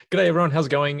G'day everyone, how's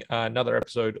it going? Another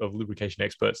episode of Lubrication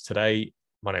Experts today.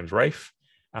 My name's Rafe,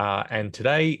 and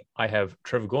today I have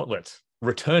Trevor Gauntlett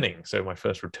returning. So my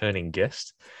first returning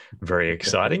guest, very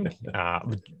exciting,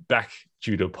 back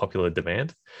due to popular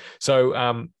demand.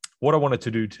 So what I wanted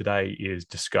to do today is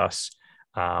discuss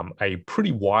a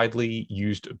pretty widely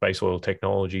used base oil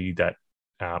technology that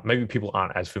maybe people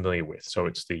aren't as familiar with. So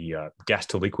it's the gas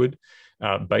to liquid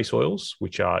base oils,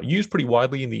 which are used pretty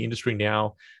widely in the industry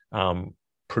now.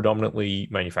 Predominantly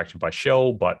manufactured by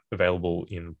Shell, but available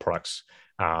in products,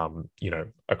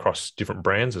 across different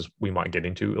brands, as we might get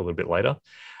into a little bit later.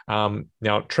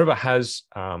 Now, Trevor has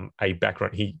a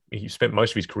background. He spent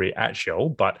most of his career at Shell,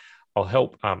 but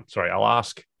I'll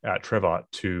ask Trevor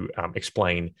to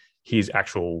explain his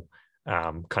actual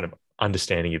kind of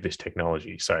understanding of this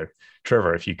technology. So,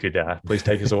 Trevor, if you could please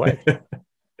take us away.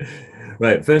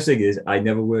 Right. First thing is, I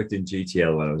never worked in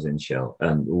GTL when I was in Shell,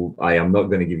 and I am not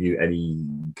going to give you any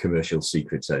commercial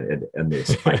secrets in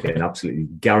this. I can absolutely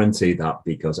guarantee that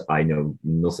because I know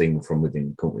nothing from within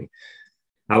the company.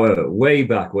 However, way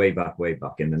back in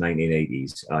the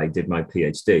 1980s, I did my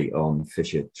PhD on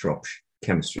Fischer-Tropsch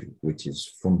chemistry, which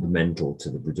is fundamental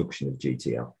to the production of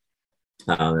GTL.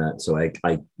 So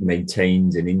I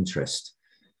maintained an interest.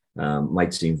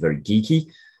 Might seem very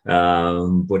geeky.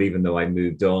 But even though I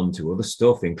moved on to other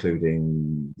stuff,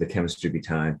 including the chemistry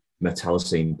behind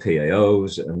metallocene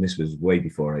PAOs, and this was way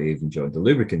before I even joined the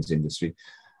lubricants industry,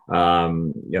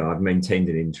 I've maintained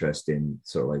an interest in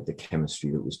sort of like the chemistry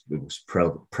that was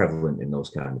prevalent in those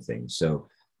kind of things. So,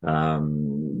 I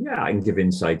can give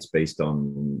insights based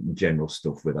on general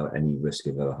stuff without any risk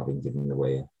of ever having given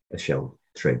away a Shell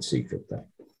trade secret there.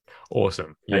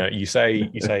 Awesome. Yeah, you say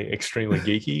extremely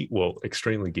geeky. Well,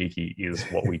 extremely geeky is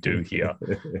what we do here,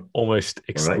 almost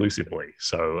exclusively. Right.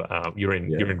 So you're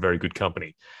in very good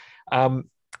company.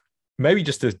 Maybe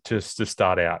just to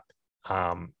start out,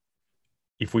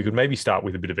 if we could maybe start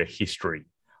with a bit of a history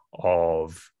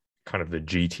of kind of the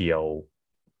GTL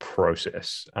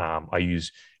process. I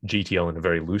use GTL in a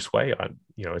very loose way.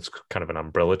 It's kind of an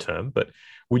umbrella term, but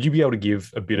would you be able to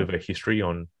give a bit of a history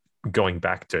on going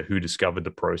back to who discovered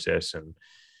the process and,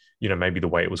 maybe the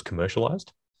way it was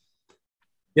commercialized?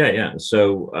 Yeah.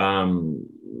 So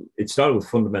it started with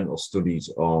fundamental studies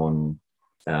on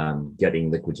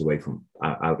getting liquids away from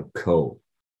out of coal.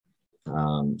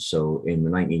 So in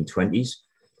the 1920s,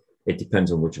 it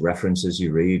depends on which references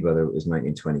you read, whether it was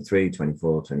 1923,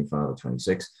 24, 25, or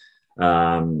 26.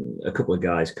 A couple of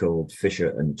guys called Fischer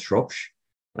and Tropsch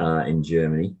in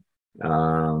Germany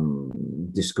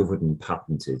discovered and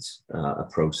patented a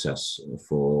process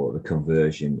for the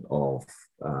conversion of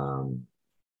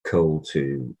coal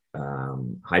to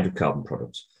hydrocarbon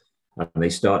products. And they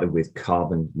started with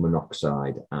carbon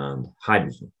monoxide and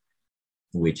hydrogen,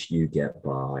 which you can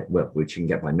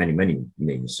get by many, many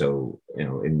means. So,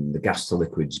 in the gas to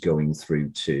liquids going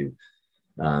through to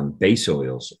base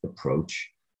oils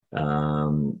approach,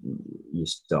 you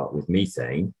start with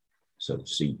methane, so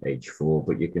CH4,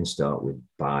 but you can start with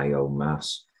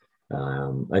biomass.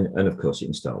 And of course, you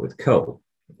can start with coal.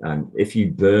 And if you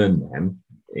burn them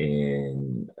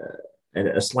in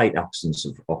a slight absence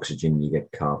of oxygen, you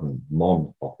get carbon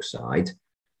monoxide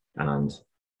and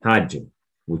hydrogen,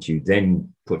 which you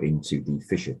then put into the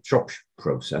Fischer-Tropsch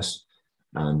process.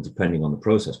 And depending on the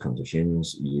process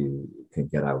conditions, you can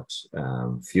get out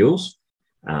fuels.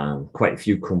 And quite a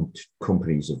few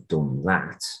companies have done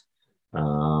that.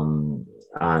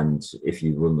 And if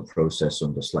you run the process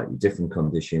under slightly different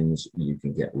conditions, you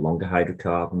can get longer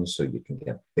hydrocarbons, so you can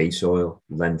get base oil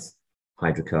length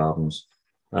hydrocarbons.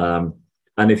 And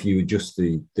if you adjust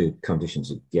the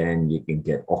conditions again, you can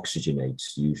get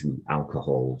oxygenates, usually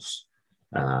alcohols,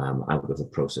 out of the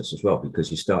process as well,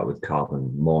 because you start with carbon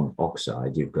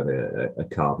monoxide, you've got a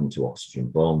carbon to oxygen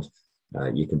bond.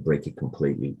 You can break it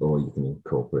completely, or you can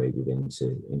incorporate it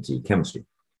into your chemistry.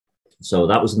 So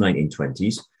that was the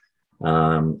 1920s.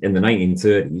 In the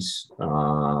 1930s,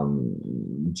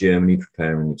 Germany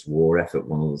preparing its war effort,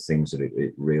 one of the things that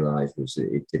it realized was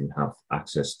that it didn't have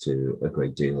access to a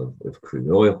great deal of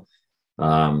crude oil.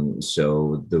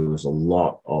 So there was a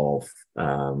lot of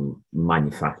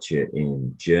manufacture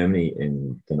in Germany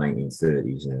in the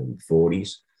 1930s and early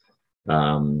 40s.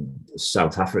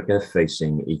 South Africa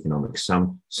facing economic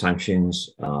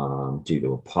sanctions due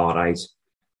to apartheid.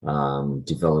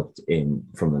 Developed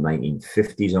from the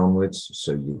 1950s onwards.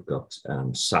 So you've got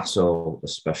Sasol,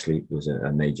 especially, was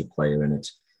a major player in it.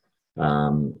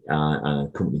 A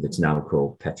company that's now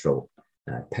called Petro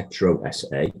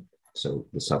SA, so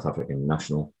the South African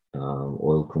national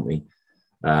oil company.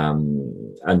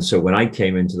 And so when I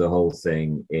came into the whole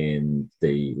thing in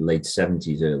the late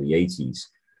 70s, early 80s,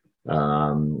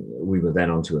 We were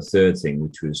then onto a third thing,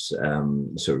 which was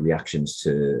sort of reactions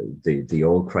to the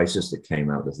oil crisis that came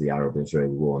out of the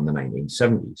Arab-Israeli War in the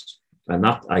 1970s. And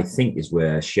that, I think, is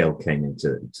where Shell came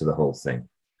into the whole thing.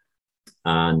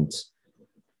 And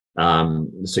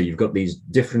so you've got these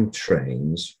different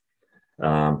trains,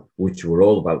 which were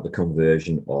all about the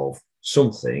conversion of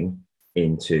something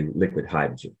into liquid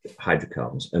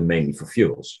hydrocarbons, and mainly for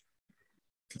fuels.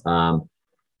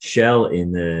 Shell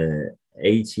in the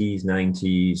 80s,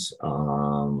 90s,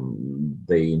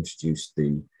 they introduced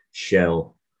the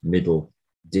Shell middle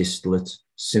distillate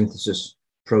synthesis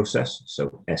process,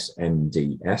 so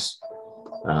SMDS.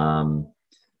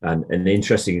 And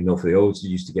interesting enough, they always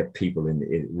used to get people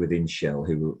within Shell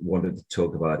who wanted to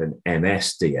talk about an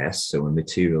MSDS, so a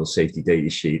material safety data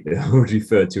sheet. They would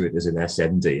refer to it as an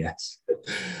SMDS.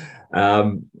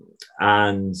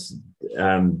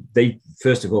 They,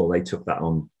 first of all, they took that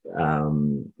on,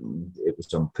 it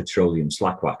was on petroleum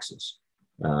slack waxes.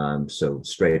 So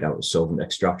straight out of solvent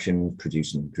extraction,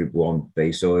 producing Group 1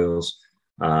 base oils.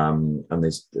 And they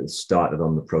started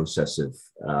on the process of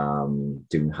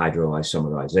doing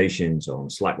hydroisomerizations on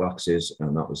slack waxes,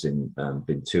 and that was in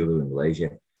Bintulu in Malaysia.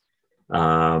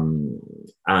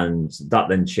 And that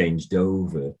then changed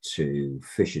over to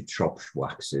Fischer-Tropsch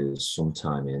waxes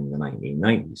sometime in the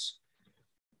 1990s.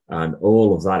 And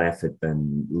all of that effort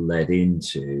then led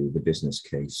into the business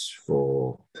case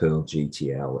for Pearl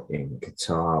GTL in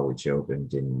Qatar, which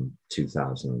opened in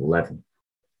 2011.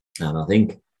 And I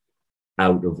think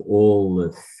out of all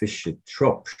the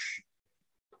Fischer-Tropsch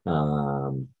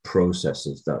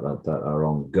processes that are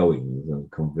ongoing,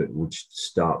 which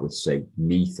start with, say,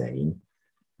 methane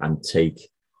and take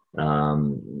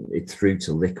it through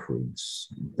to liquids,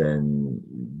 then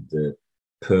the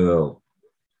Pearl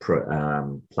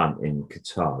plant in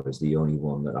Qatar is the only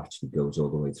one that actually goes all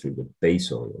the way through the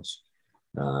base oils.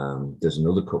 There's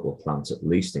another couple of plants, at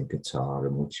least in Qatar,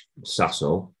 in which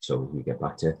Sasol, so we get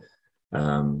back to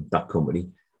that company,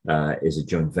 is a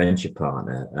joint venture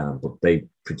partner, but they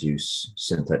produce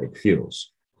synthetic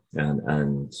fuels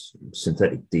and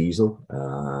synthetic diesel.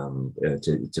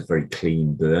 It's a very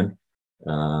clean burn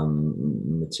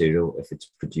material if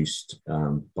it's produced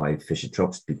by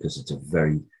Fischer-Tropsch, because it's a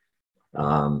very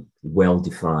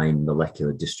well-defined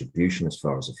molecular distribution as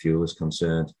far as the fuel is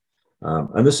concerned.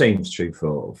 And the same is true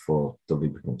for the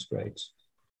lubricants grades.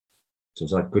 So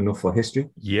is that good enough for history?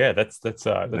 Yeah, that's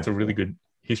a really good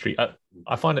history.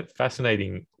 I find it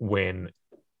fascinating when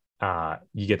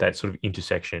you get that sort of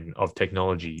intersection of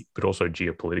technology, but also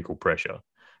geopolitical pressure,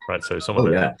 right? So some of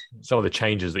the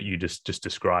changes that you just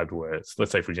described were,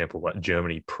 let's say, for example, like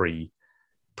Germany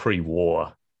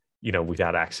pre-war,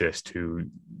 without access to,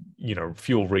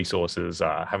 fuel resources,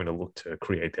 having to look to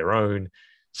create their own.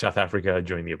 South Africa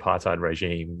during the apartheid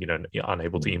regime,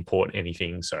 unable to import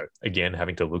anything. So again,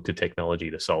 having to look to technology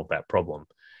to solve that problem.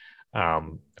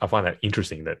 I find that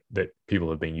interesting that people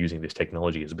have been using this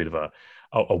technology as a bit of a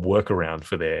workaround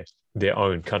for their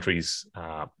own country's,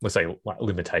 let's say, like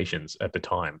limitations at the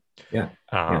time.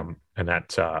 And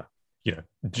that,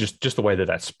 just the way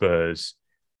that spurs,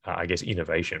 I guess,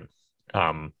 innovation.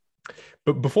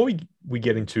 But before we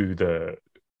get into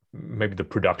maybe the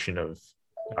production of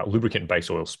lubricant base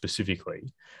oil specifically,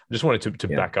 I just wanted to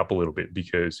back up a little bit,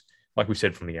 because like we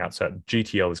said from the outset,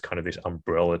 GTL is kind of this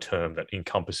umbrella term that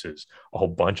encompasses a whole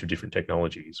bunch of different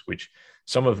technologies, which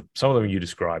some of them you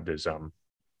described as,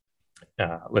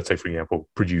 let's say, for example,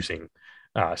 producing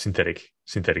synthetic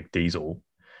diesel.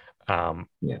 Are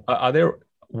there,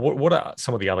 what are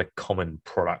some of the other common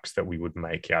products that we would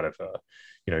make out of a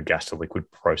gas to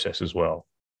liquid process as well?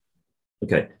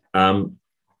 Okay.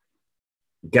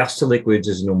 Gas to liquids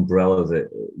is an umbrella that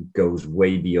goes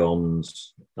way beyond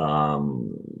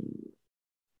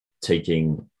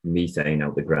taking methane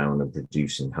out the ground and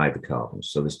producing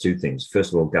hydrocarbons. So there's two things.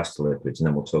 First of all, gas to liquids, and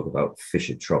then we'll talk about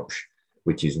Fischer-Tropsch,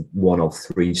 which is one of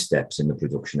three steps in the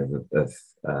production of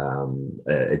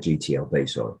a GTL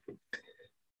base oil.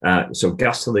 So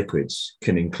gas to liquids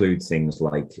can include things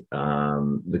like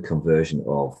the conversion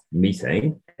of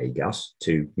methane, a gas,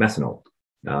 to methanol.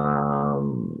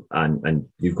 And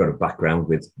you've got a background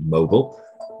with Mobil.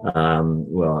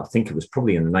 Well, I think it was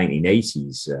probably in the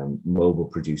 1980s, Mobil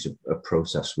produced a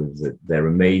process with their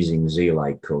amazing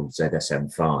zeolite called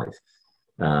ZSM5,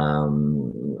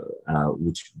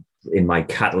 which in my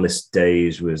catalyst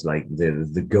days was like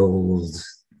the gold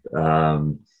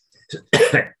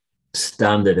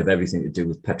standard of everything to do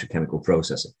with petrochemical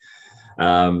processing.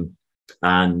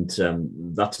 And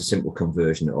that's a simple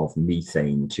conversion of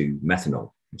methane to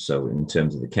methanol. So in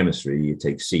terms of the chemistry, you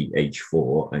take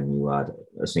CH4 and you add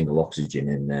a single oxygen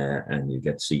in there and you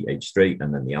get CH3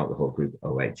 and then the alcohol group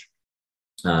OH.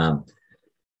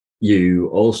 You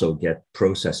also get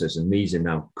processes, and these are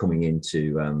now coming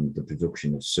into the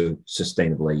production of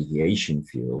sustainable aviation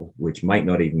fuel, which might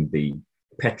not even be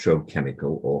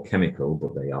petrochemical or chemical,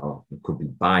 but it could be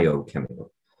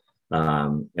biochemical.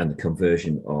 And the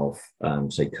conversion of,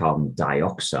 say, carbon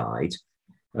dioxide,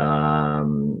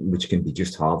 which can be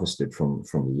just harvested from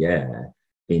the air,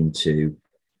 into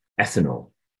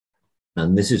ethanol.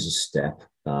 And this is a step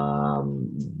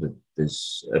that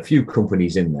there's a few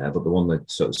companies in there, but the one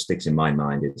that sort of sticks in my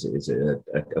mind is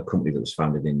a company that was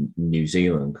founded in New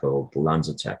Zealand called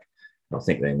LanzaTech. I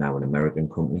think they're now an American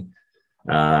company.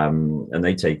 And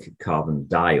they take carbon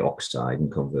dioxide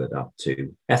and convert that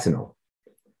to ethanol.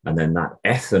 And then that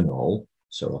ethanol,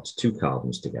 so that's two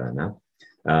carbons together now,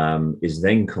 is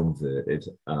then converted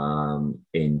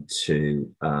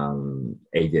into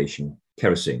aviation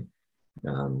kerosene.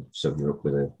 So you're up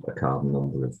with a carbon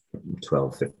number of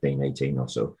 12, 15, 18 or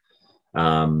so.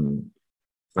 And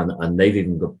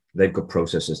they've got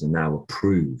processes now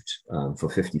approved for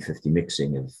 50-50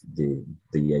 mixing of the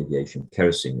aviation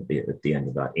kerosene at the end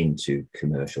of that into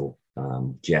commercial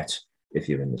jet, if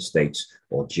you're in the States,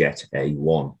 or jet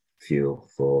A1 fuel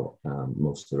for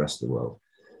most of the rest of the world.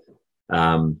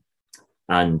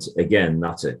 And again,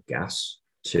 that's a gas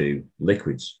to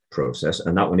liquids process,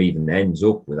 and that one even ends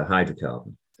up with a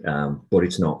hydrocarbon, but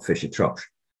it's not Fischer-Tropsch.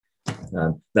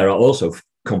 There are also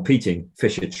competing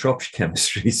Fischer-Tropsch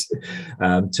chemistries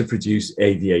to produce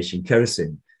aviation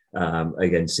kerosene.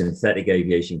 Again, synthetic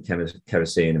aviation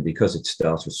kerosene, and because it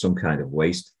starts with some kind of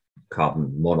waste,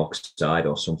 carbon monoxide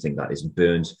or something that is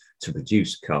burned to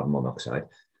produce carbon monoxide,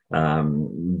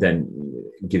 then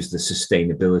gives the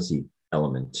sustainability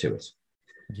element to it.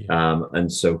 Yeah.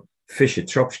 And so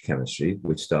Fischer-Tropsch chemistry,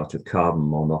 which starts with carbon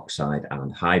monoxide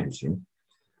and hydrogen.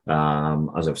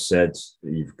 As I've said,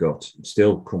 you've got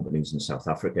still companies in South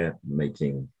Africa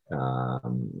making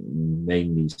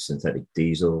mainly synthetic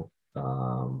diesel,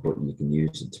 but you can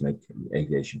use it to make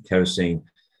aviation kerosene.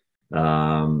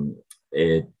 And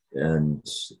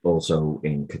also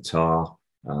in Qatar,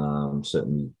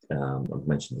 certainly I've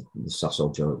mentioned the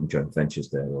Sasol joint ventures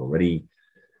there already.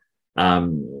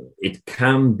 It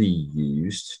can be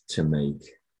used to make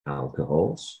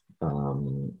alcohols,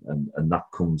 and that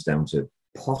comes down to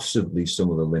possibly some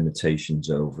of the limitations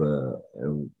over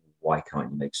why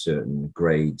can't you make certain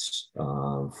grades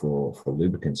for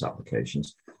lubricants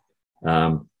applications.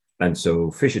 And so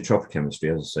Fischer-Tropsch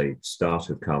chemistry, as I say, starts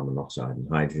with carbon monoxide and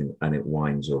hydrogen, and it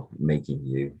winds up making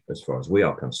you, as far as we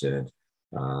are concerned,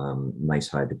 nice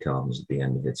hydrocarbons at the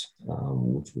end of it,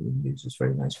 which we can use as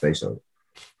very nice base oil.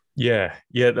 Yeah.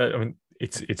 I mean,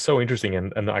 it's so interesting,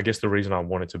 and I guess the reason I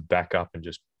wanted to back up and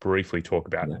just briefly talk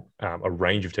about a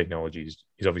range of technologies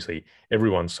is obviously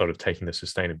everyone's sort of taking the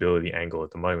sustainability angle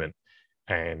at the moment,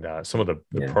 and some of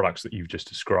the products that you've just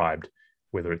described,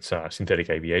 whether it's synthetic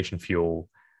aviation fuel,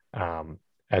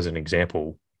 as an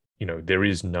example, there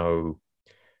is no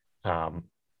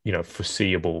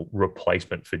foreseeable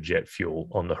replacement for jet fuel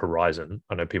on the horizon.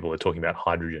 I know people are talking about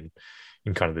hydrogen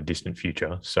in kind of the distant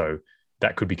future, so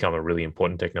that could become a really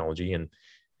important technology.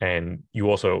 And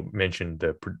you also mentioned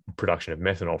the production of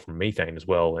methanol from methane as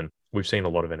well. And we've seen a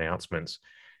lot of announcements,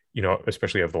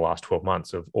 especially over the last 12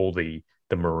 months, of all the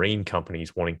marine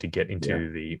companies wanting to get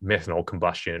into the methanol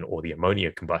combustion or the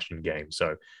ammonia combustion game.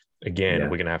 So again,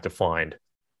 we're going to have to find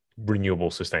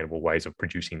renewable, sustainable ways of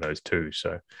producing those too.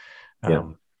 So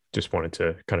just wanted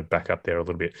to kind of back up there a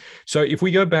little bit. So if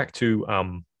we go back to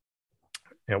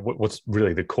what's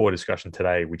really the core discussion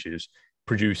today, which is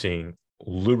producing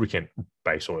lubricant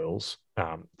base oils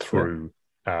through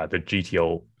the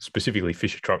GTL, specifically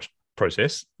Fischer-Tropsch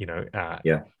process,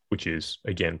 which is,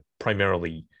 again,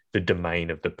 primarily the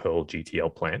domain of the Pearl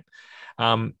GTL plant.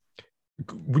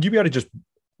 Would you be able to just,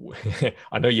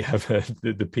 I know you have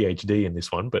the PhD in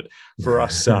this one, but for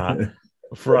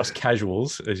us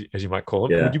casuals, as you might call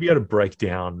them, would you be able to break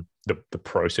down the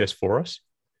process for us?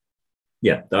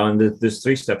 Yeah, there's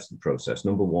 3 steps to the process.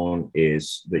 Number 1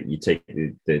 is that you take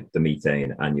the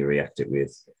methane and you react it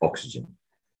with oxygen,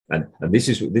 and this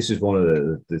is one of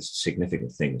the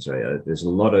significant things, right? There's a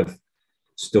lot of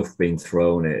stuff being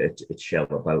thrown at Shell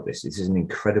about this. This is an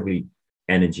incredibly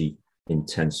energy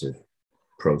intensive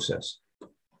process.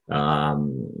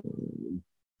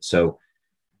 So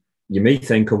your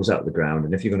methane comes out of the ground,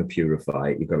 and if you're going to purify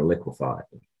it, you've got to liquefy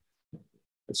it.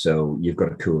 So you've got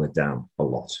to cool it down a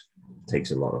lot.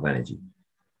 Takes a lot of energy.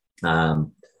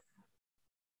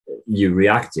 You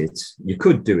react it. You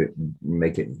could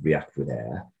make it react with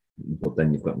air, but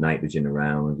then you've got nitrogen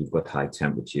around, you've got high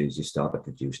temperatures, you start to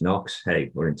produce NOx.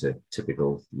 Hey, we're into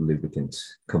typical lubricant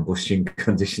combustion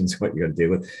conditions, what you're going to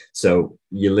deal with. So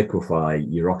you liquefy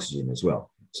your oxygen as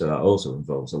well. So that also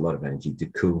involves a lot of energy to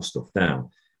cool stuff down,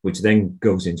 which then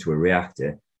goes into a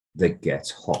reactor that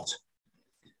gets hot.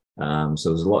 So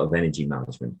there's a lot of energy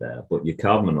management there, but your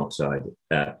carbon monoxide,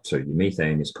 your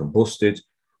methane is combusted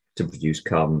to produce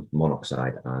carbon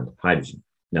monoxide and hydrogen.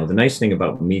 Now, the nice thing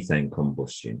about methane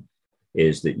combustion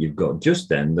is that you've got just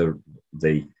then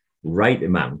the right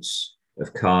amounts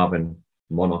of carbon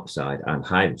monoxide and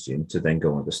hydrogen to then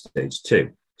go on to stage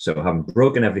 2. So having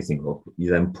broken everything up, you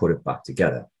then put it back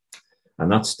together.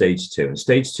 And that's stage 2. And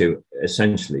stage 2,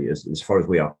 essentially, as far as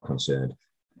we are concerned,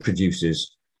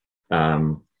 produces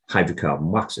hydrocarbon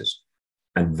waxes,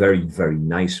 and very, very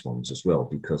nice ones as well,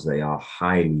 because they are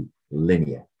highly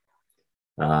linear.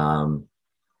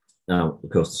 Now, of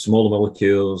course, the smaller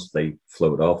molecules, they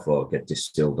float off or get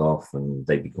distilled off and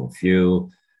they become fuel.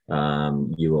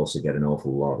 You also get an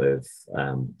awful lot of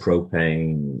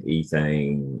propane,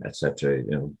 ethane, etc.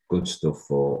 Good stuff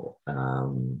for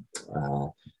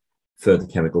further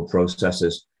chemical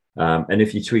processes. And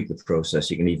if you tweak the process,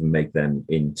 you can even make them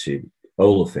into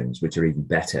olefins, which are even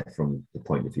better from the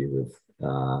point of view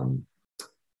of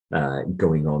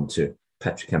going on to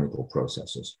petrochemical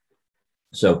processes.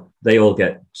 So they all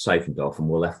get siphoned off and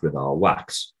we're left with our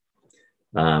wax.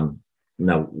 Now,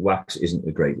 wax isn't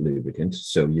a great lubricant.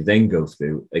 So you then go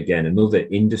through, again, another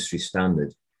industry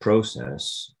standard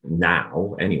process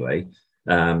now, anyway,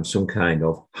 some kind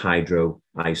of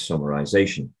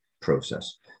hydroisomerization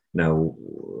process. Now,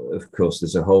 of course,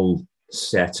 there's a whole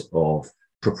set of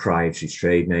proprietary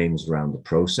trade names around the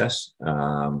process.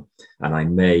 And I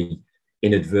may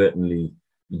inadvertently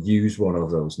use one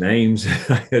of those names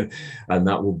and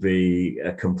that will be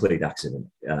a complete accident,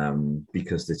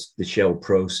 because the Shell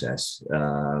process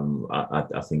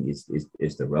I think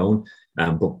is their own,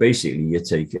 but basically you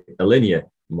take a linear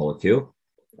molecule,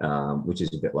 which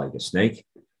is a bit like a snake,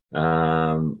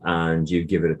 and you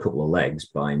give it a couple of legs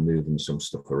by moving some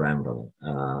stuff around on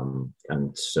it,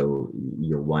 and so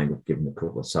you'll wind up giving a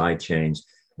couple of side chains,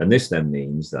 and this then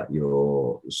means that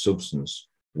your substance,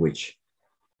 which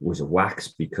was a wax,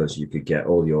 because you could get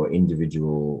all your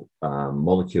individual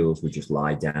molecules would just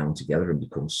lie down together and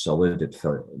become solid at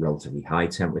relatively high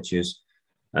temperatures.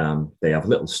 They have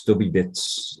little stubby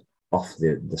bits off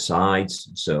the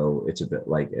sides, so it's a bit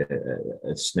like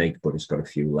a snake, but it's got a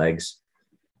few legs.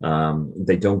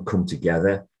 They don't come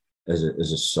together as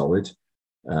a solid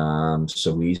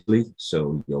so easily,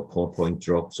 so your pour point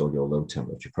drops or your low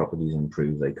temperature properties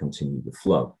improve, they continue to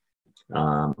flow.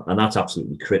 And that's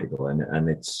absolutely critical, and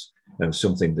it's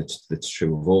something that's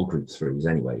true of all group 3s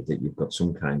anyway, that you've got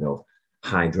some kind of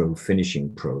hydro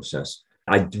finishing process.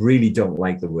 I really don't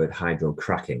like the word hydro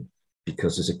cracking,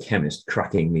 because as a chemist,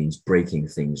 cracking means breaking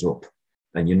things up,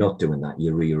 and you're not doing that,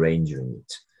 you're rearranging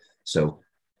it. So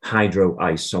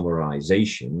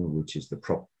hydroisomerization, which is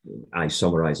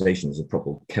isomerization is a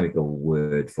proper chemical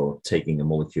word for taking a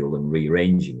molecule and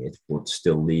rearranging it, but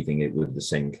still leaving it with the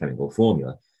same chemical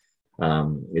formula,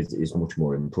 is much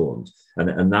more important.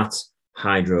 And that's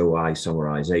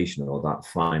hydroisomerization, or that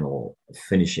final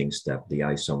finishing step, the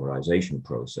isomerization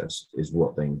process, is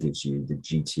what then gives you the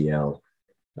GTL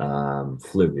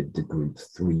fluid, the group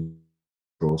 3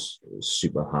 plus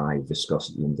super high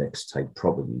viscosity index type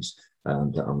properties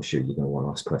that I'm sure you're going to want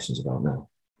to ask questions about now.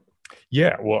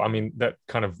 Yeah, well, I mean, that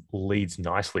kind of leads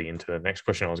nicely into the next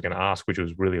question I was going to ask, which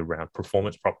was really around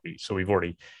performance properties. So we've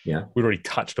already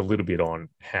touched a little bit on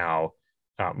how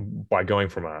by going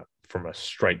from a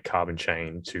straight carbon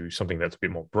chain to something that's a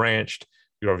bit more branched,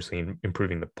 you're obviously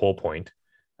improving the pour point,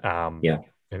 and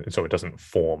so it doesn't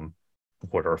form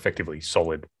what are effectively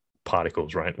solid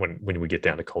particles, right? When we get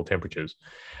down to cold temperatures,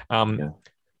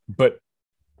 but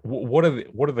what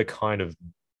are the kind of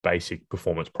basic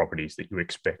performance properties that you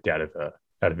expect out of a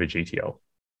GTL?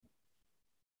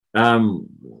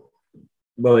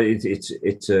 Well, it's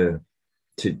to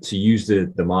use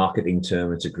the marketing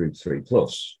term, it's a group 3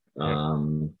 plus,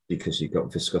 because you've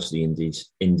got viscosity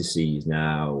indices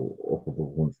now up above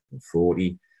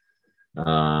 140.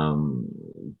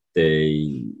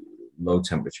 The low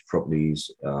temperature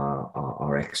properties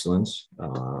are excellent,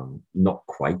 not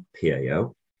quite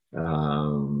PAO.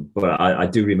 But I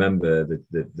do remember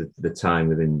the time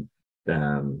within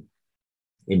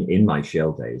in my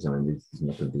Shell days. I mean, there's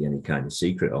not going to be any kind of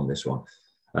secret on this one.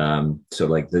 So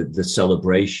like the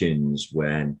celebrations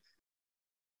when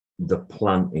the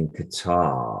plant in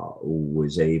Qatar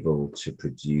was able to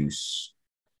produce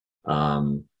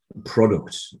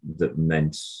products that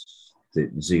meant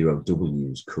that zero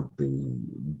Ws could be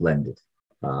blended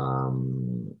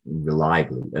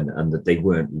reliably, and that they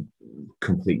weren't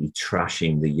completely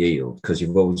trashing the yield, because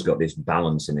you've always got this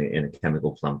balance in a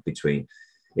chemical plant between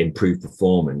improved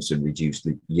performance and reduced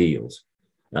yield.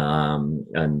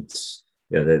 And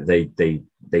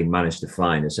they managed to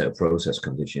find a set of process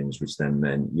conditions, which then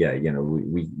meant,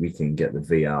 we can get the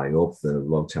VI up, the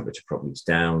low temperature properties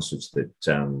down, such that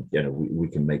we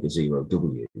can make a zero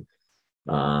W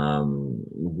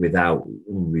without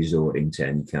resorting to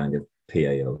any kind of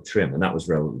PAO trim. And that was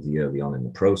relatively early on in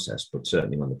the process, but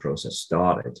certainly when the process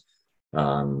started,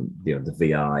 the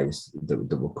VIs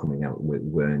that were coming out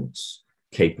weren't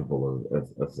capable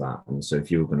of that. And so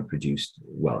if you were going to produce,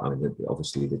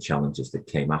 obviously the challenges that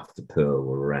came after Pearl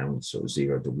were around sort of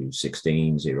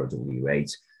 0W16,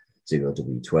 0W8,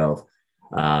 0W12.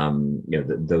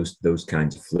 Those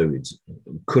kinds of fluids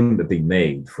couldn't have been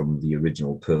made from the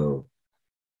original Pearl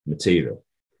material.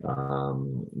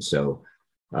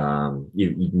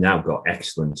 You've now got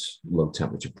excellent low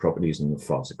temperature properties, and as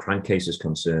far as the crankcase is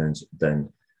concerned,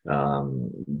 then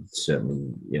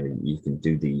certainly you can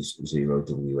do these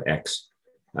 0WX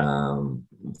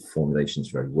formulations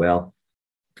very well.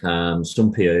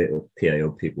 Some PAO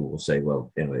people will say,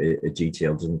 well, a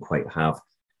GTL doesn't quite have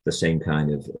the same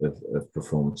kind of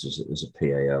performance as a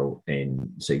PAO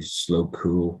in, say, slow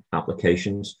cool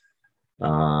applications.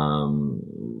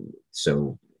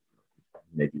 So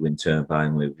maybe wind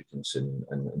turbine lubricants and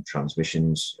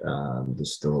transmissions.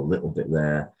 There's still a little bit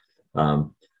there,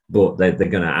 but they're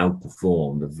going to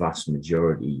outperform the vast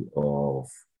majority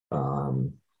of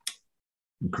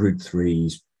Group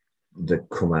 3s that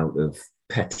come out of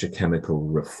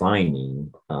petrochemical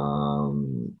refining.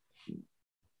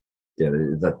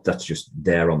 That's just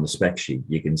there on the spec sheet.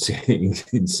 You can see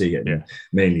it. Yeah.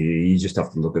 Mainly, you just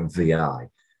have to look at VI.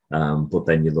 But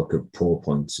then you look at pour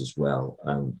points as well,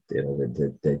 and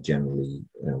they're generally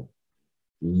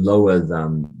lower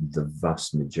than the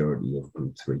vast majority of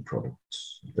Group 3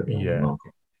 products that are on the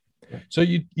market. Yeah. So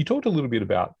you talked a little bit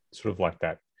about sort of like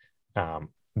that,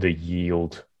 the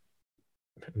yield,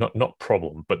 not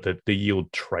problem, but the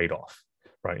yield trade-off,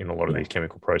 right? In a lot of these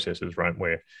chemical processes, right,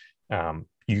 where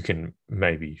you can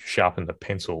maybe sharpen the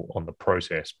pencil on the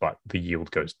process, but the yield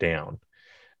goes down.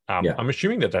 I'm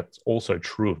assuming that that's also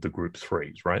true of the Group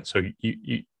 3s, right? So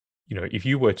if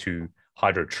you were to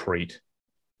hydrotreat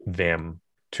them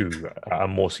to a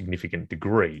more significant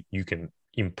degree, you can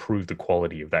improve the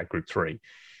quality of that Group 3.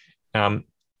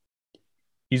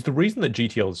 Is the reason that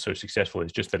GTL is so successful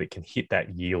is just that it can hit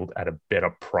that yield at a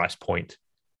better price point,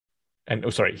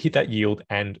 hit that yield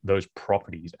and those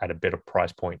properties at a better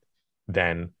price point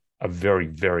than a very,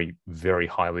 very, very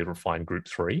highly refined Group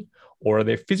 3? Or are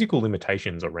there physical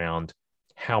limitations around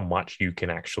how much you can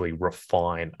actually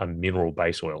refine a mineral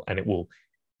base oil, and it will,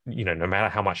 no matter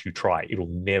how much you try, it'll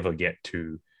never get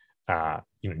to,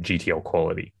 GTL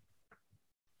quality?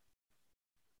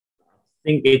 I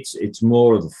think it's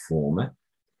more of the former.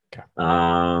 Okay.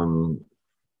 I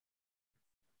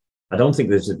don't think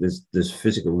there's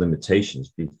physical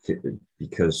limitations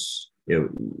because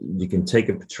you can take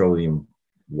a petroleum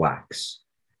wax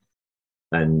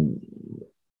and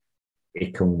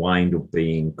it can wind up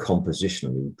being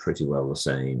compositionally pretty well the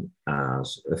same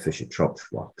as a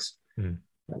Fischer-Tropsch wax. Mm.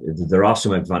 There are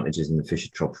some advantages in the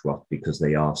Fischer-Tropsch wax because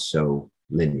they are so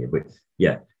linear, but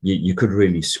you could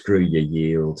really screw your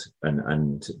yield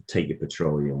and take your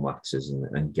petroleum waxes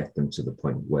and get them to the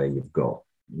point where you've got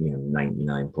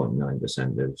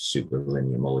 99.9% of super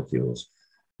linear molecules,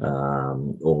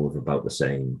 all of about the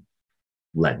same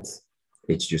length.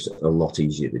 It's just a lot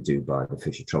easier to do by the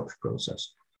Fischer-Tropsch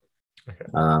process. Okay.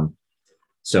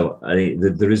 So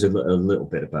there is a little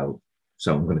bit about.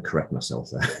 So I'm going to correct myself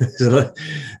there. So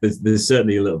there's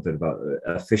certainly a little bit about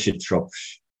a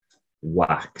Fischer-Tropsch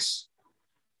wax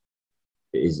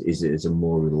is a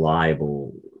more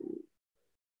reliable,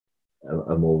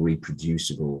 a more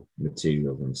reproducible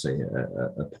material than, say,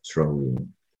 a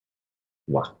petroleum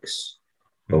wax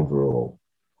overall.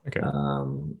 Okay.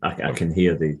 I can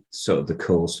hear the sort of the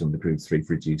calls from the Group 3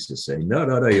 producers saying, no,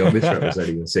 you're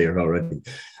misrepresenting us here already.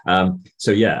 And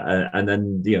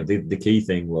then the key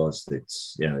thing was that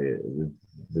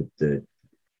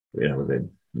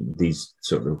these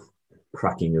sort of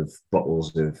cracking of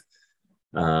bottles of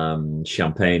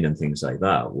champagne and things like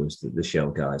that was that the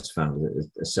Shell guys found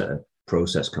a set of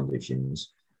process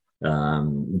conditions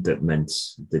that meant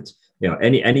that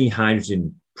any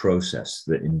hydrogen process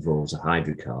that involves a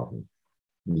hydrocarbon,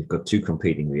 you've got two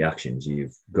competing reactions.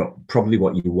 You've got probably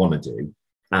what you want to do,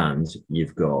 and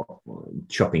you've got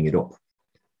chopping it up.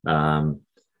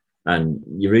 And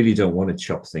you really don't want to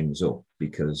chop things up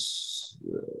because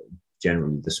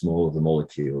generally the smaller the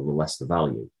molecule, the less the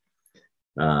value.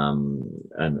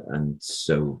 And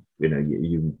so,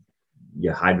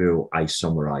 your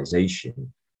hydroisomerization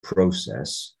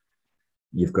process,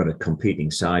 you've got a competing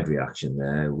side reaction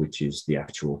there, which is the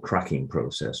actual cracking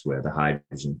process where the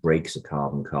hydrogen breaks a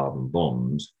carbon-carbon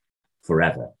bond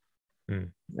forever.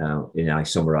 Now, in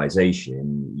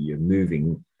isomerization, you're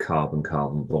moving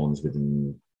carbon-carbon bonds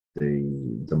within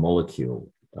the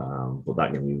molecule, but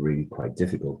that can be really quite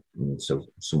difficult, and so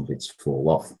some bits fall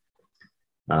off.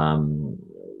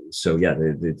 So yeah,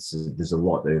 there's a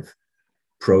lot of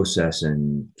process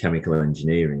and chemical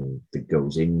engineering that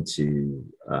goes into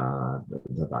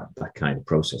that kind of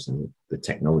process and the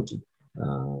technology,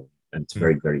 and it's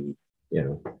very, very,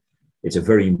 it's a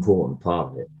very important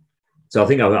part of it. So I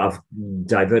think I've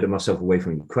diverted myself away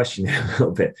from your question a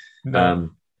little bit. No.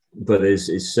 But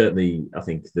it's certainly, I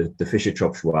think the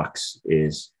Fischer-Tropsch wax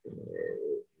is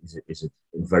a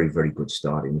very, very good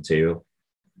starting material.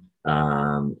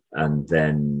 And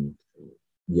then,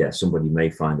 somebody may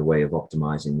find a way of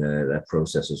optimizing their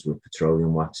processes with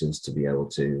petroleum waxes to be able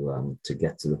to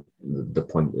get to the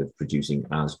point of producing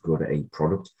as good a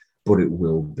product. But it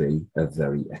will be a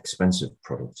very expensive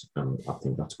product. And I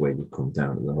think that's where you come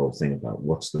down to the whole thing about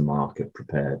what's the market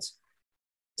prepared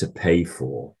to pay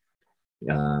for.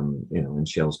 And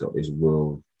Shell's got this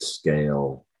world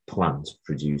scale plant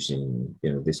producing,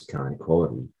 this kind of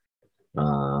quality.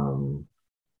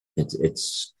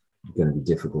 It's going to be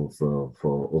difficult for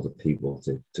other people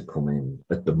to come in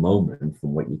at the moment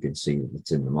from what you can see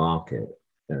that's in the market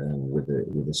with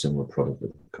a similar product at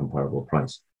a comparable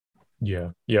price.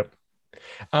 Yeah. Yep.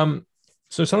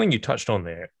 So something you touched on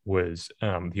there was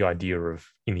the idea of,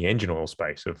 in the engine oil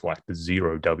space, of like the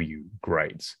 0W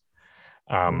grades.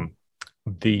 I've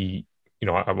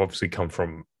obviously come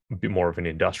from a bit more of an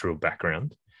industrial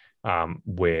background,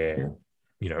 where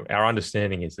our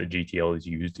understanding is that GTL is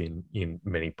used in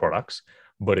many products,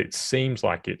 but it seems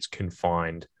like it's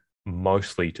confined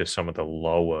mostly to some of the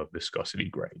lower viscosity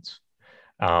grades.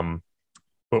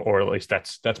 Or at least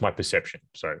that's my perception.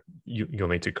 So you'll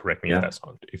need to correct me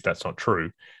if that's not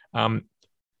true. But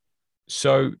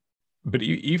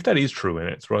if that is true and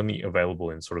it's only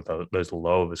available in sort of those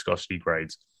lower viscosity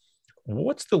grades,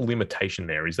 what's the limitation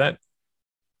there? Is that,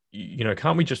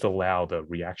 can't we just allow the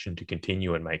reaction to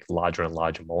continue and make larger and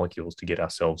larger molecules to get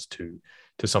ourselves to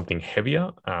something heavier?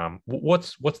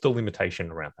 What's the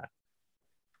limitation around that?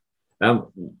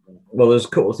 Well, there's a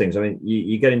couple of things. I mean,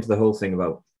 you get into the whole thing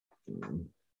about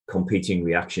competing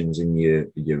reactions in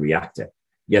your reactor.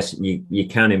 Yes, you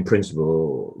can, in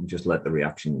principle, just let the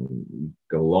reaction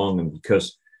go along, and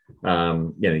because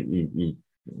in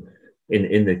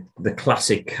the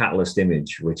classic catalyst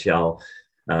image, which I've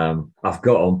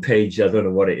got on page, I don't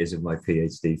know what it is of my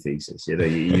PhD thesis.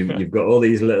 You've got all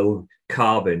these little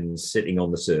carbons sitting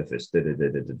on the surface,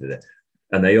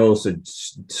 and they also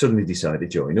suddenly decide to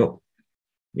join up.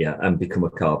 And become a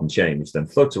carbon chain, which then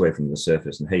floats away from the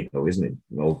surface, and hey ho, isn't it?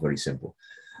 All very simple.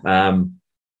 You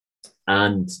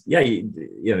can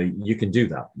do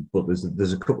that, but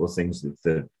there's a couple of things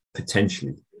that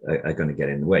potentially are going to get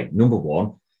in the way. Number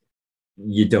one,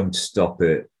 you don't stop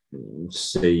at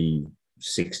say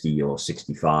 60 or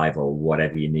 65 or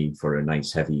whatever you need for a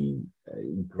nice heavy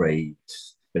grade,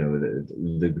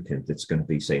 lubricant that's going to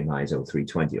be, say, an ISO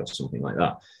 320 or something like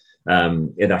that.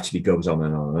 It actually goes on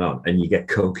and on and on, and you get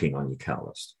coking on your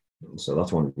catalyst. So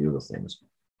that's one of the other things.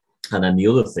 And then the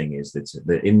other thing is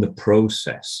that in the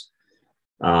process,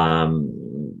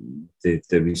 the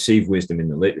received wisdom in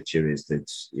the literature is that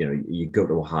you go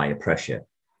to a higher pressure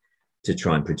to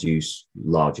try and produce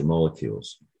larger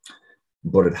molecules.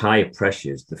 But at higher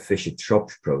pressures, the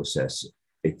Fischer-Tropsch process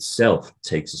itself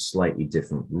takes a slightly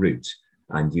different route.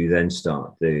 And you then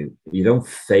you don't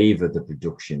favor the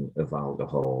production of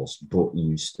alcohols, but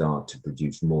you start to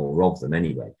produce more of them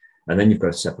anyway. And then you've got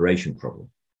a separation problem.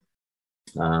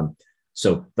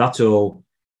 So that's all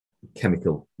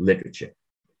chemical literature,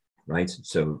 right?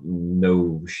 So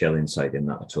no Shell insight in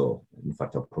that at all. In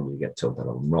fact, I'll probably get told that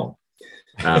I'm wrong.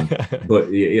 But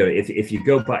if you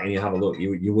go back and you have a look,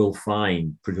 you will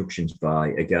find productions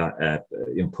by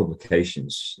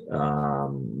publications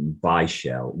by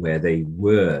Shell where they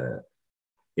were,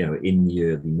 in the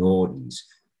early noughties,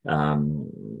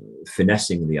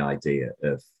 finessing the idea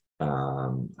of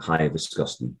higher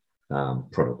viscosity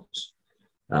products.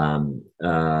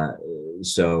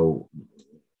 So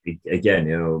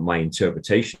again, my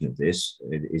interpretation of this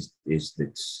is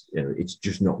that it's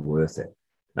just not worth it.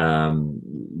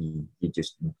 You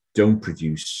just don't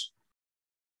produce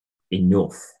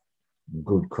enough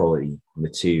good quality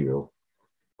material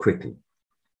quickly.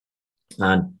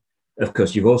 And of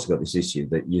course, you've also got this issue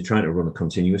that you're trying to run a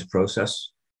continuous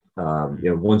process.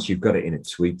 Once you've got it in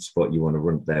its sweet spot, you want to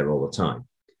run it there all the time.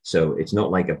 So it's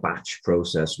not like a batch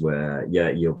process where,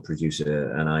 you'll produce an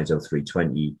ISO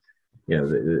 320,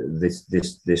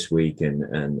 this week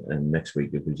and next week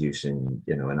you're producing,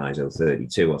 an ISO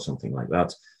 32 or something like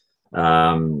that.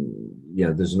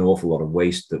 There's an awful lot of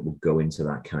waste that would go into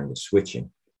that kind of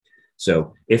switching.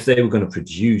 So if they were going to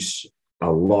produce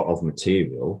a lot of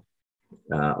material,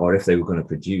 or if they were going to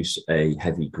produce a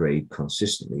heavy grade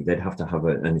consistently, they'd have to have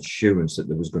an assurance that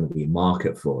there was going to be a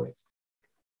market for it.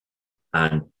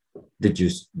 And there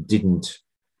just didn't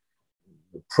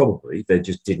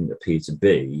appear to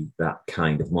be that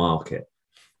kind of market.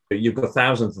 You've got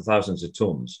thousands and thousands of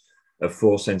tons of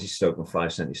 4 centi-stoke and 5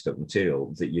 centi-stoke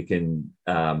material that you can,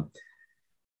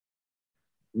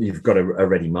 you've got a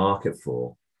ready market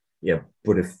for. Yeah,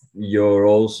 but if you're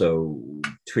also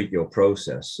tweak your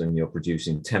process and you're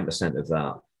producing 10% of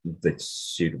that that's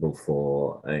suitable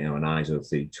for an ISO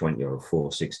 320 or a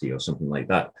 460 or something like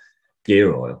that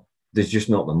gear oil, there's just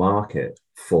not the market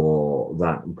for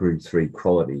that Group 3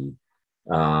 quality,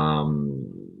 those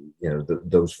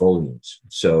volumes.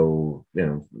 So,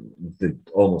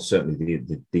 almost certainly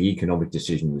the economic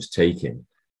decision was taken.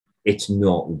 It's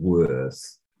not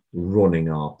worth running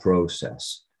our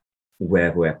process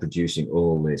where we're producing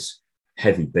all this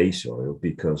heavy base oil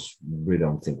because we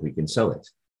don't think we can sell it.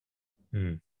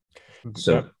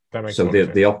 So that makes sense.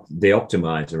 They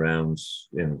optimize around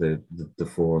the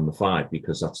 4 and the 5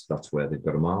 because that's where they've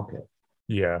got a market.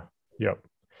 Yeah. Yep.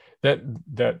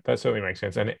 That certainly makes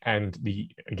sense. And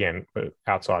the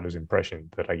outsider's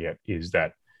impression that I get is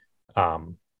that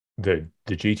the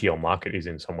GTL market is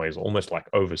in some ways almost like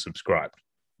oversubscribed.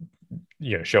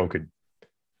 Shell could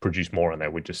produce more and they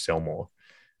would just sell more.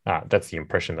 That's the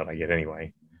impression that I get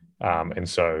anyway. And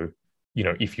so,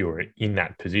 if you're in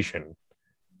that position,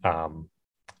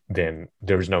 then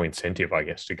there is no incentive, I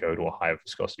guess, to go to a higher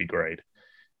viscosity grade.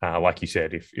 Like you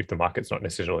said, if the market's not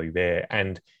necessarily there,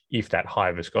 and if that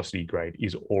high viscosity grade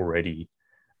is already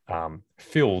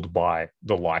filled by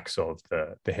the likes of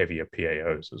the heavier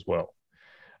PAOs as well.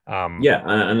 And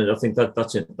I think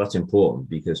that's important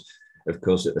because, of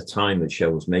course, at the time that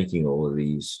Shell was making all of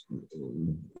these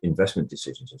investment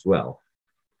decisions as well,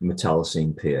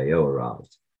 metallocene PAO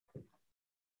arrived.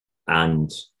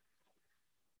 And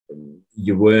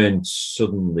you weren't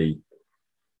suddenly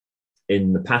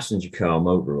in the passenger car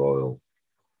motor oil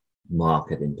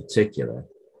market in particular,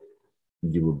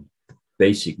 you were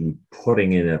basically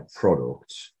putting in a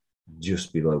product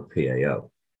just below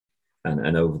PAO.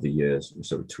 And over the years,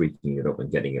 sort of tweaking it up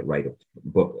and getting it right up.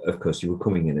 But of course, you were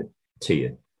coming in at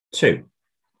tier 2.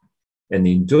 In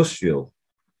the industrial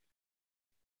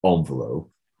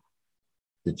envelope,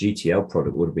 the GTL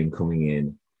product would have been coming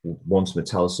in, once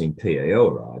metallocene PAO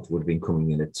arrived, would have been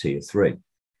coming in at tier 3.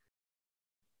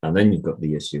 And then you've got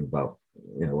the issue about,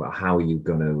 how are you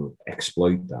going to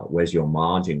exploit that? Where's your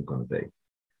margin going to be?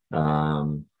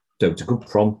 So it's a good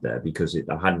prompt there because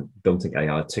don't think I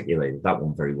articulated that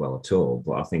one very well at all.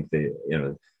 But I think the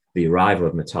arrival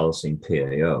of metallocene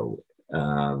PAO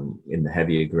in the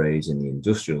heavier grades in the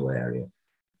industrial area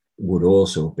would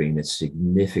also have been a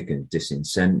significant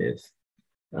disincentive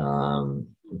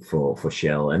for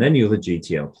Shell and any other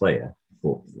GTL player.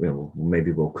 But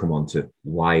maybe we'll come on to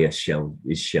why is Shell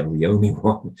the only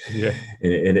one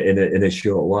in a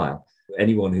short while.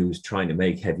 Anyone who was trying to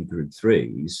make heavy Group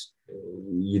 3s,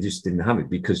 you just didn't have it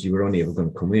because you were only ever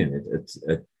going to come in at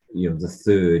the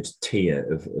third tier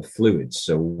of fluids.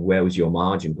 So where was your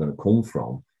margin going to come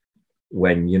from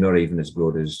when you're not even as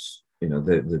good as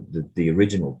the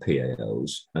original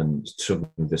PAOs, and suddenly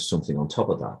there's something on top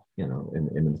of that, in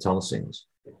the metallocenes.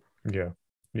 Yeah.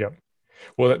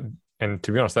 Well, and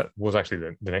to be honest, that was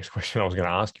actually the next question I was going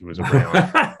to ask you was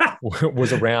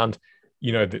around,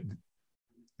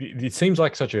 it seems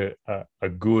like such a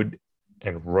good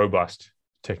and robust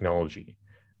technology.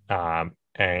 And,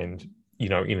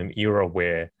 in an era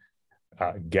where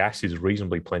gas is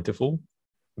reasonably plentiful,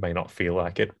 may not feel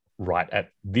like it right at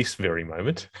this very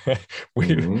moment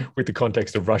with the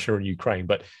context of Russia and Ukraine,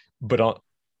 but on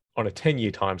a 10-year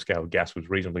timescale, gas was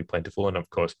reasonably plentiful. And of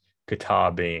course,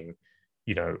 Qatar being,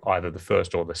 either the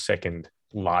first or the second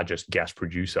largest gas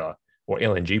producer or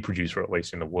LNG producer, at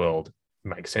least in the world,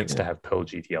 makes sense to have Pearl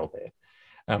GTL there.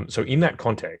 So in that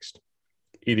context,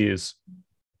 it is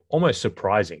almost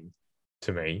surprising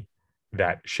to me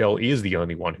that Shell is the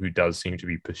only one who does seem to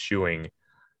be pursuing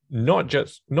not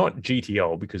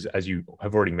GTL, because as you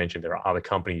have already mentioned, there are other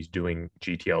companies doing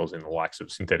GTLs in the likes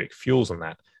of synthetic fuels and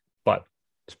that, but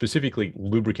specifically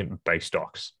lubricant base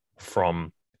stocks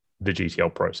from the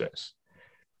GTL process.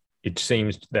 It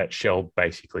seems that Shell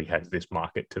basically has this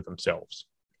market to themselves.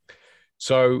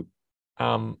 So,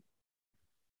 why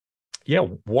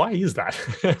is that?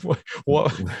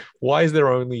 Why is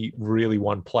there only really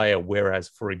one player? Whereas,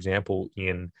 for example,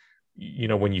 when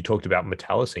you talked about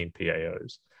metallocene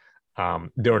PAOs,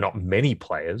 there are not many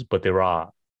players, but there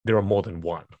are more than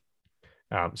one.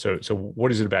 So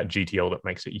what is it about GTL that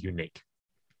makes it unique?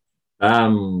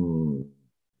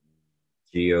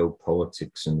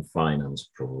 Geopolitics and finance,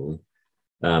 probably.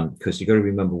 Because you've got to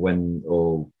remember when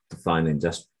all the final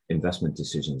investment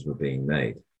decisions were being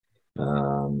made.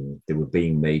 They were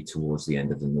being made towards the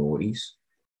end of the noughties.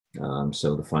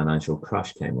 So the financial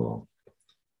crash came along.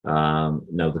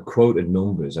 Now, the quoted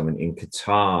numbers, I mean, in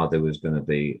Qatar, there was going to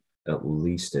be at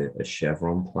least a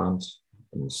Chevron plant.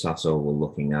 And Sasol were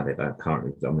looking at it.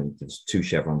 There's 2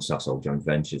 Chevron Sasol joint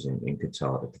ventures in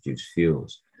Qatar that produce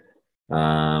fuels.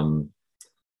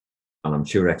 And I'm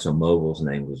sure ExxonMobil's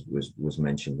name was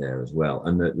mentioned there as well.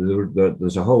 And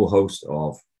there's a whole host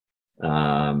of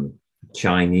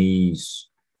Chinese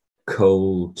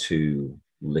coal to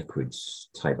liquids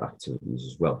type activities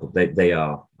as well. But they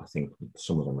are, I think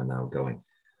some of them are now going.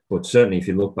 But certainly if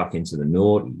you look back into the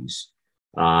noughties,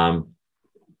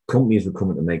 companies were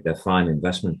coming to make their final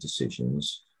investment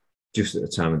decisions just at the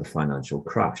time of the financial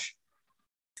crash.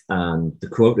 And the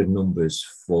quoted numbers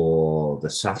for the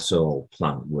Sasol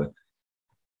plant were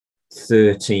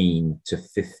 13 to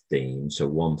 15, so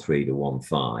 13 to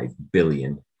 15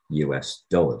 billion US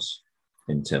dollars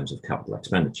in terms of capital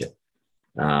expenditure.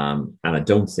 And I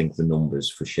don't think the numbers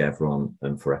for Chevron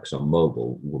and for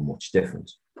ExxonMobil were much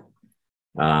different.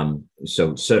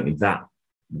 So certainly that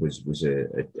was a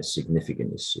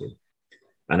significant issue.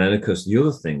 And then, of course, the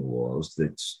other thing was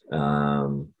that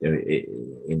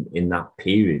in that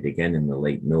period, again in the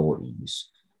late noughties,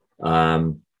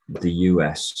 the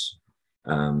US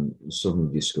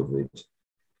suddenly discovered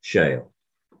shale.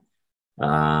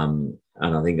 And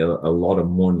I think a lot of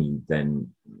money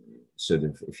then sort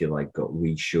of, if you like, got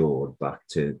reshored back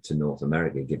to North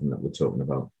America, given that we're talking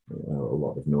about a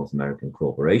lot of North American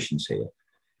corporations here,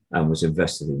 and was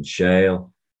invested in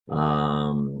shale.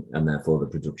 And therefore the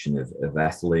production of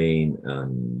ethylene,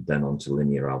 and then onto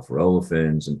linear alpha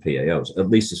olefins and PAOs, at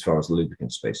least as far as the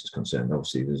lubricant space is concerned.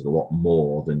 Obviously, there's a lot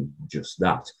more than just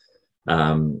that.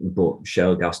 But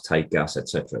shale gas, tight gas,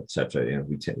 etc.,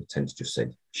 we tend to just say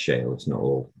shale. It's not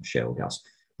all shale gas.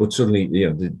 But suddenly,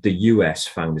 the US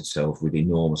found itself with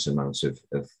enormous amounts of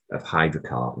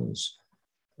hydrocarbons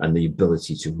and the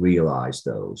ability to realize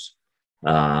those.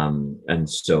 And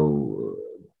so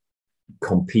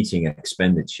competing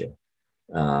expenditure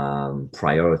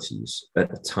priorities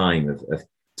at a time of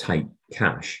tight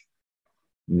cash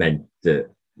meant that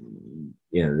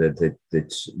that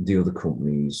the other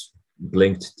companies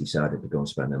blinked, decided to go and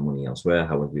spend their money elsewhere,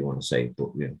 however you want to say it. But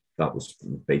that was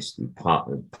basically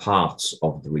parts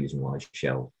of the reason why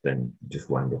Shell then just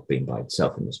wound up being by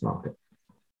itself in this market.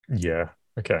 Yeah.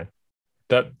 Okay.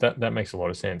 That makes a lot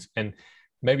of sense. And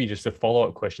maybe just a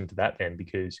follow-up question to that then,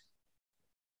 because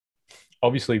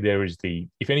obviously there is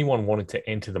if anyone wanted to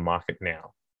enter the market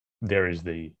now, there is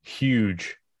the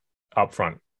huge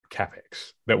upfront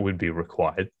capex that would be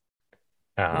required.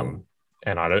 And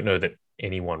I don't know that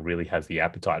anyone really has the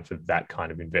appetite for that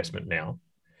kind of investment now.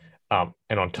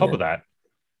 And on top of that,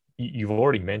 you've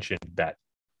already mentioned that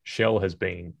Shell has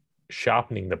been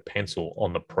sharpening the pencil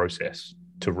on the process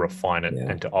to refine it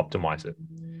and to optimize it.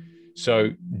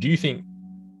 So do you think,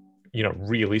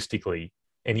 realistically,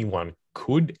 anyone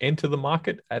could enter the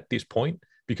market at this point?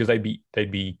 Because they'd be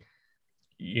at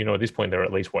this point, they're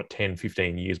at least 10,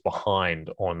 15 years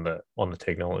behind on the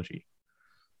technology.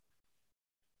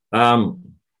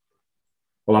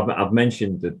 Well, I've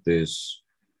mentioned that there's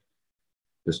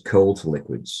coal to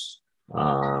liquids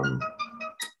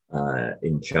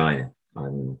in China.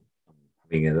 I'm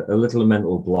having a little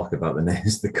mental block about the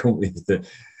names of the companies that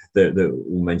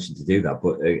were mentioned to do that.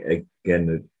 But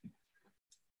again,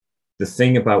 the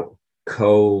thing about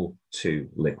coal to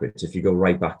liquids, if you go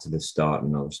right back to the start,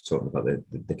 and I was talking about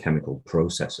the chemical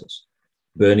processes,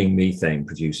 burning methane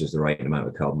produces the right amount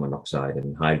of carbon monoxide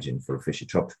and hydrogen for a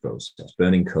Fischer-Tropsch process.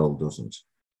 Burning coal doesn't,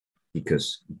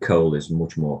 because coal is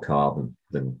much more carbon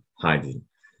than hydrogen.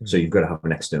 So you've got to have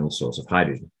an external source of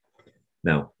hydrogen.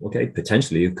 Now, okay,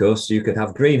 potentially, of course, you could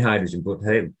have green hydrogen, but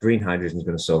hey, green hydrogen is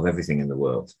going to solve everything in the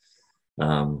world.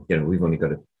 We've only got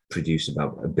to produce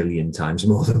about 1 billion times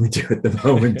more than we do at the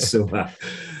moment. So,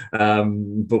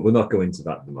 but we're not going to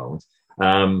that at the moment.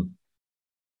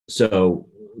 So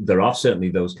there are certainly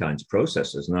those kinds of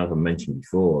processes, and as I mentioned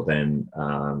before, then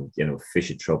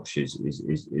Fischer-Tropsch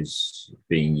is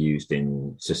being used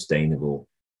in sustainable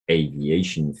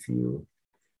aviation fuel,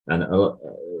 and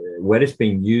where it's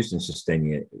being used in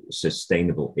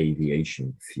sustainable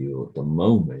aviation fuel at the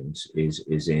moment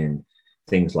is in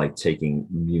things like taking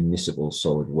municipal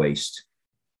solid waste,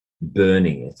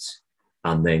 burning it,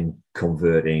 and then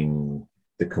converting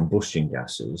the combustion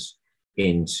gases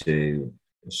into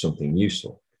something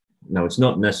useful. Now, it's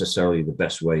not necessarily the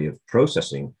best way of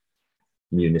processing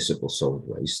municipal solid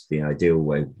waste. The ideal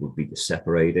way would be to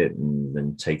separate it and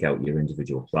then take out your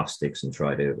individual plastics and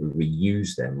try to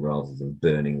reuse them rather than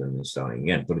burning them and starting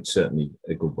again. But it's certainly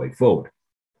a good way forward.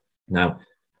 Now,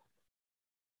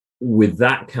 with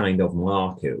that kind of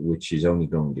market, which is only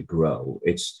going to grow,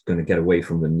 it's going to get away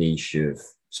from the niche of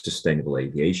sustainable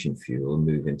aviation fuel and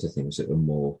move into things that are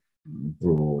more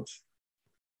broad.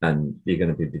 And you're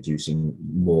going to be producing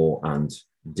more and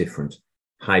different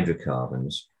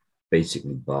hydrocarbons,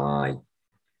 basically by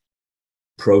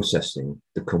processing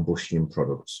the combustion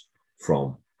products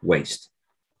from waste.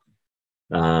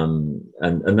 And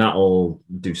that'll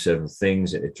do several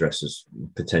things. It addresses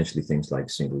potentially things like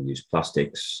single-use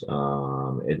plastics.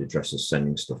 It addresses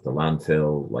sending stuff to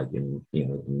landfill, like in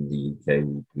the UK,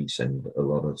 we send a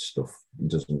lot of stuff. It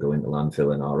doesn't go into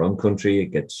landfill in our own country. It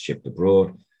gets shipped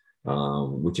abroad,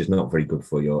 which is not very good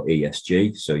for your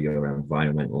ESG, so your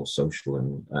environmental, social,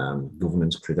 and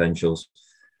governance credentials.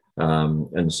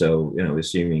 And so,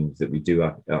 assuming that we do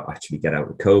actually get out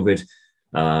of COVID,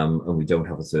 and we don't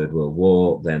have a third world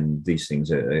war, then these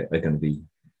things are going to be,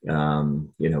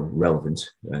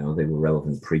 relevant. They were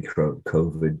relevant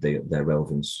pre-COVID. Their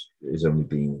relevance is only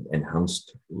being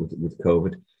enhanced with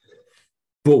COVID.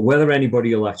 But whether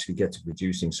anybody will actually get to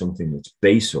producing something that's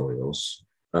base oils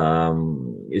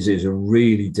is a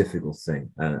really difficult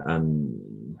thing,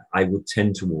 and I would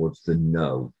tend towards the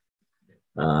no.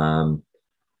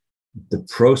 The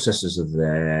processes are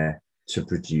there to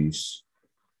produce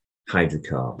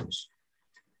hydrocarbons.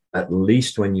 At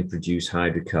least when you produce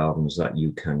hydrocarbons that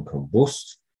you can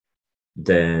combust,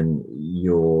 then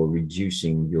you're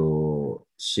reducing your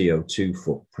CO2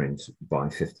 footprint by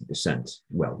 50%.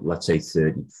 Well, let's say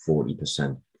 30,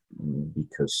 40%,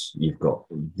 because you've got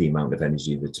the amount of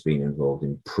energy that's been involved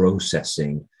in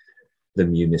processing the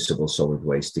municipal solid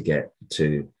waste to get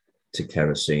to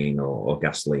kerosene or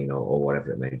gasoline or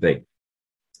whatever it may be.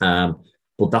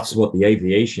 But that's what the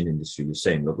aviation industry is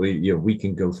saying. Look, we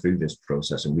can go through this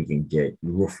process and we can get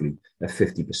roughly a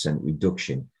 50%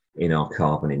 reduction in our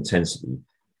carbon intensity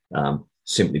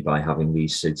simply by having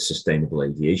these sustainable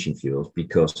aviation fuels,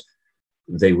 because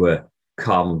they were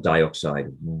carbon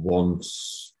dioxide.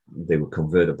 Once they were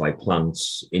converted by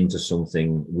plants into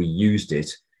something, we used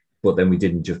it, but then we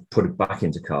didn't just put it back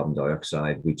into carbon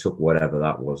dioxide. We took whatever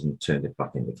that was and turned it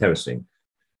back into kerosene.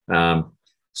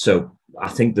 So I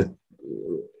think that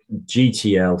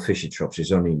GTL Fischer-Tropsch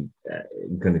is only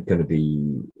going to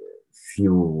be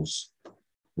fuels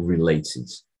related,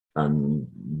 and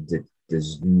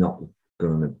there's not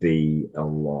going to be a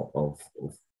lot of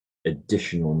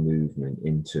additional movement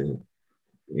into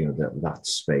that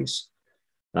space.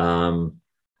 And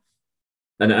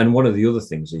one of the other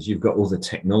things is you've got other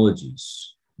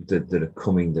technologies that are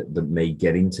coming that may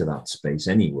get into that space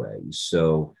anyway.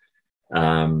 So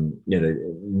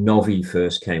Novi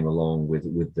first came along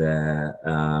with their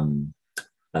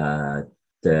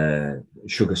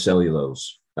sugar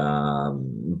cellulose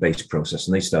based process,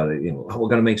 and they started, we're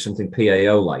going to make something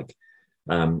PAO like.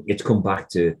 It's come back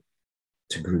to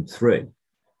Group 3,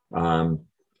 and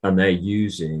they're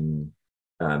using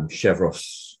Chevron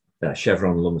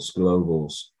Lummus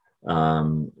Global's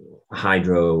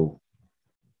hydro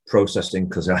processing,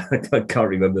 because I can't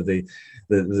remember the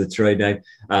trade name,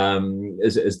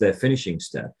 as their finishing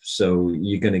step. So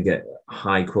you're going to get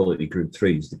high quality Group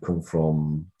 3s that come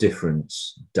from different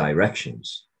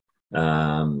directions,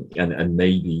 and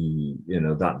maybe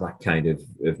that kind of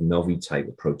Novi type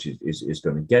approach is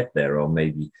going to get there. Or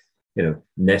maybe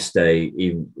Neste,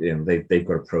 even they've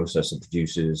got a process that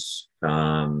produces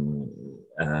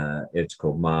it's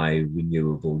called My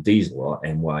Renewable Diesel, or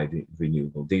MY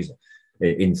Renewable Diesel.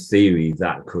 In theory,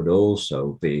 that could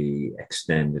also be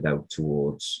extended out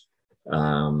towards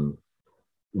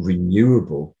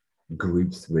renewable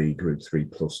Group 3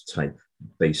 plus type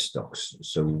base stocks.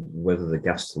 So whether the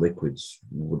gas to liquids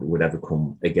would ever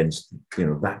come against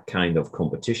that kind of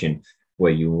competition,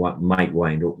 where you might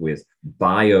wind up with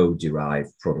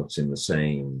bio-derived products in the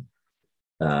same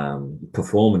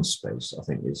performance space, I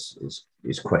think is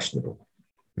questionable.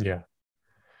 Yeah.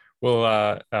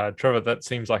 Well, Trevor, that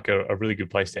seems like a really good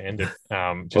place to end it.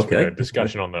 Just with a Okay.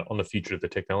 discussion on the future of the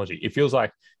technology. It feels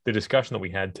like the discussion that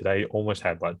we had today almost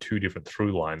had like two different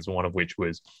through lines. One of which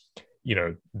was,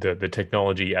 the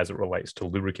technology as it relates to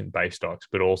lubricant base stocks,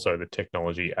 but also the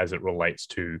technology as it relates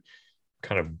to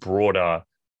kind of broader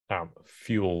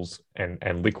fuels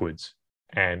and liquids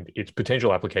and its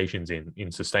potential applications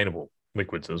in sustainable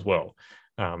liquids as well.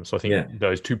 So I think Yeah.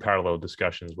 those two parallel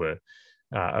discussions were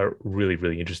are really,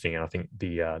 really interesting. And I think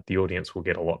the audience will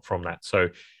get a lot from that. So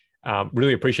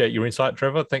really appreciate your insight,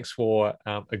 Trevor. Thanks for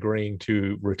agreeing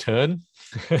to return.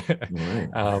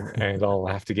 All right. And I'll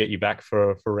have to get you back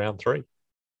for round three.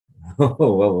 Oh,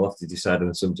 well, we'll have to decide on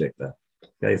the subject there.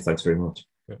 Okay, thanks very much.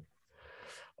 Yeah.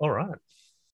 All right.